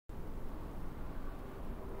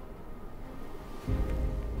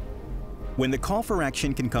When the call for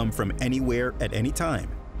action can come from anywhere at any time,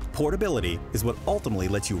 portability is what ultimately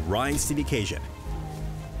lets you rise to the occasion.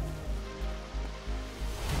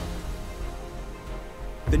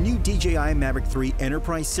 The new DJI Mavic 3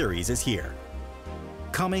 Enterprise series is here,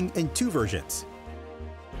 coming in two versions.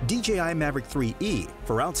 DJI Mavic 3E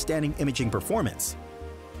for outstanding imaging performance,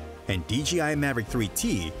 and DJI Mavic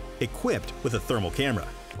 3T equipped with a thermal camera.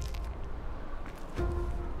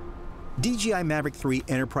 DJI Mavic 3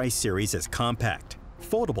 Enterprise series is compact,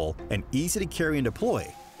 foldable, and easy to carry and deploy,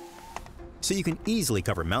 so you can easily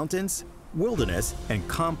cover mountains, wilderness, and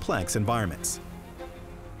complex environments.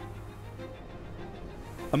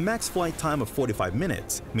 A max flight time of 45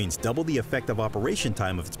 minutes means double the effective operation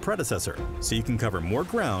time of its predecessor, so you can cover more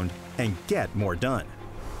ground and get more done.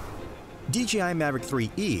 DJI Mavic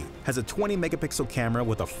 3E has a 20-megapixel camera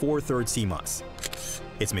with a 4/3 CMOS.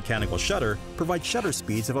 Its mechanical shutter provides shutter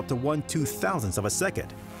speeds of up to 1/2000th of a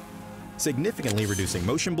second, significantly reducing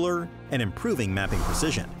motion blur and improving mapping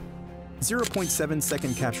precision.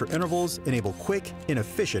 0.7-second capture intervals enable quick and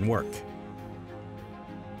efficient work.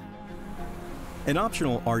 An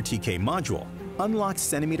optional RTK-Modul unlocks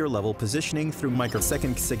centimeter-level positioning through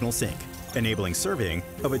microsecond signal sync, enabling surveying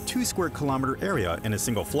of a 2 square kilometer area in a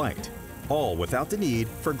single flight, all without the need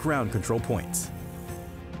for ground control points.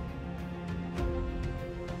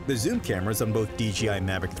 The zoom cameras on both DJI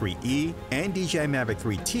Mavic 3E and DJI Mavic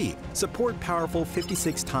 3T support powerful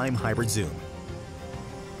 56-time hybrid zoom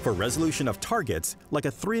for resolution of targets like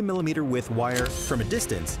a 3mm width wire from a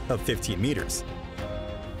distance of 15 meters.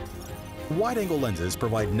 Wide-angle lenses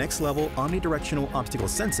provide next-level omnidirectional obstacle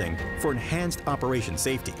sensing for enhanced operation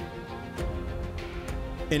safety.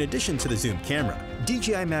 In addition to the zoom camera,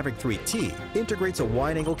 DJI Mavic 3T integrates a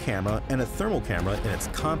wide-angle camera and a thermal camera in its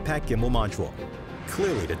compact gimbal module.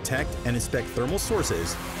 Clearly detect and inspect thermal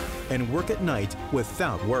sources and work at night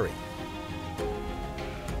without worry.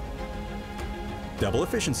 Double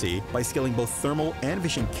efficiency by scaling both thermal and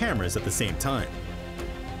vision cameras at the same time.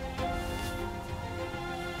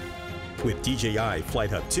 With DJI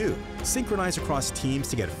Flight Hub 2, synchronize across teams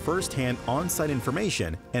to get first-hand on-site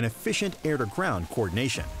information and efficient air-to-ground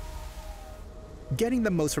coordination. Getting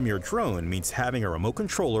the most from your drone means having a remote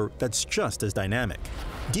controller that's just as dynamic.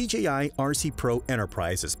 DJI RC Pro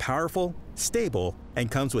Enterprise is powerful, stable,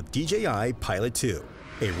 and comes with DJI Pilot 2,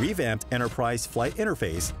 a revamped enterprise flight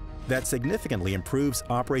interface that significantly improves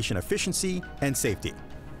operation efficiency and safety.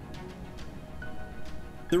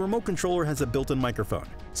 The remote controller has a built-in microphone,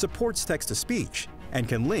 supports text-to-speech, and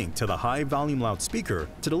can link to the high-volume loudspeaker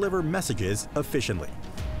to deliver messages efficiently.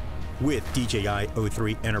 With DJI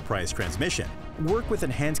O3 Enterprise transmission, work with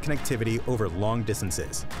enhanced connectivity over long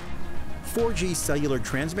distances. 4G cellular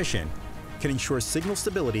transmission can ensure signal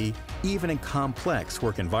stability even in complex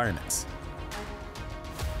work environments.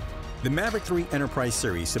 The Mavic 3 Enterprise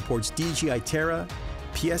series supports DJI Terra,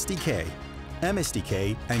 PSDK,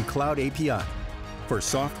 MSDK, and Cloud API for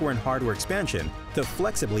software and hardware expansion to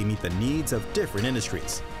flexibly meet the needs of different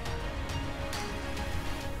industries.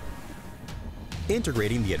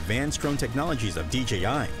 Integrating the advanced drone technologies of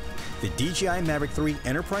DJI, the DJI Mavic 3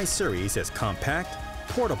 Enterprise series is compact,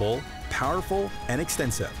 portable, powerful, and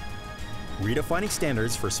extensive, redefining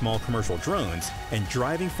standards for small commercial drones and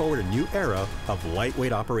driving forward a new era of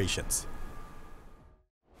lightweight operations.